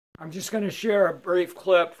I'm just going to share a brief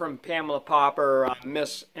clip from Pamela Popper on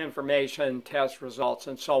misinformation test results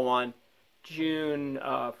and so on, June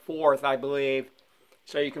 4th, I believe.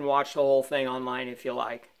 So you can watch the whole thing online if you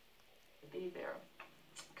like. Be there.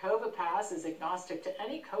 COVID Pass is agnostic to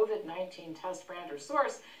any COVID-19 test brand or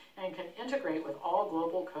source and can integrate with all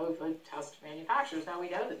global COVID test manufacturers. Now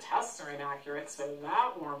we know the tests are inaccurate, so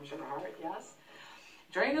that warms your heart, yes?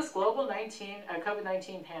 During this global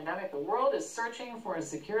COVID-19 pandemic, the world is searching for a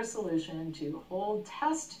secure solution to hold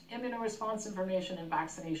test immunoresponse information and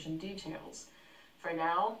vaccination details. For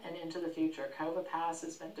now and into the future, COVID Pass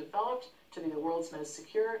has been developed to be the world's most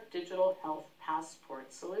secure digital health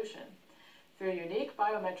passport solution. Through unique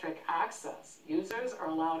biometric access, users are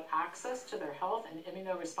allowed access to their health and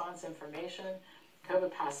immunoresponse information.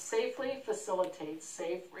 COVID Pass safely facilitates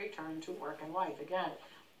safe return to work and life. Again,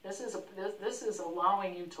 this is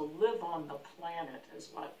allowing you to live on the planet, is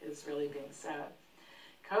what is really being said.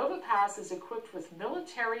 COVID Pass is equipped with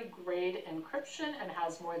military-grade encryption and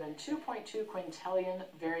has more than 2.2 quintillion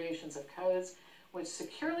variations of codes, which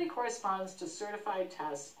securely corresponds to certified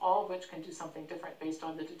tests, all of which can do something different based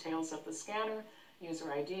on the details of the scanner,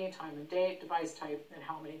 user ID, time and date, device type, and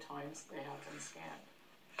how many times they have been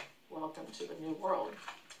scanned. Welcome to the new world.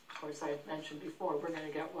 Of course, I've mentioned before, we're going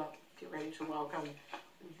to get ready to welcome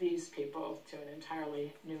these people to an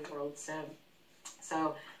entirely new world soon.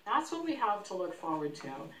 So that's what we have to look forward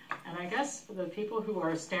to. And I guess for the people who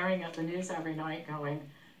are staring at the news every night going,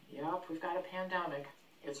 yep, we've got a pandemic.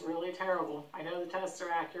 It's really terrible. I know the tests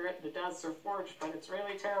are accurate, the deaths are forged, but it's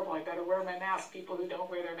really terrible. I better wear my mask. People who don't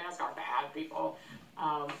wear their mask are bad people.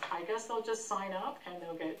 I guess they'll just sign up and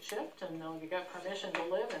they'll get chipped and they'll get permission to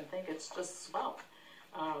live and think it's just swell.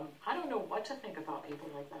 I don't know what to think about people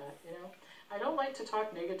like that, you know. I don't like to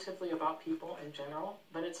talk negatively about people in general,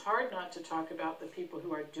 but it's hard not to talk about the people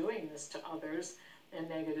who are doing this to others in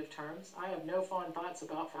negative terms. I have no fond thoughts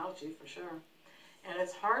about Fauci, for sure. And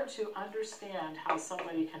it's hard to understand how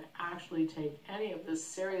somebody can actually take any of this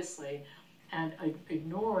seriously and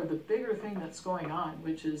ignore the bigger thing that's going on,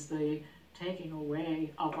 which is the taking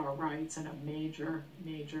away of our rights in a major,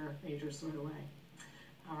 major, major sort of way.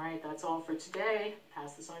 All right, that's all for today.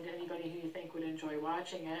 Pass this on to anybody who you think would enjoy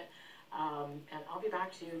watching it. And I'll be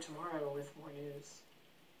back to you tomorrow with more news.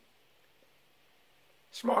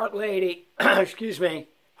 Smart lady. Excuse me.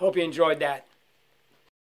 Hope you enjoyed that.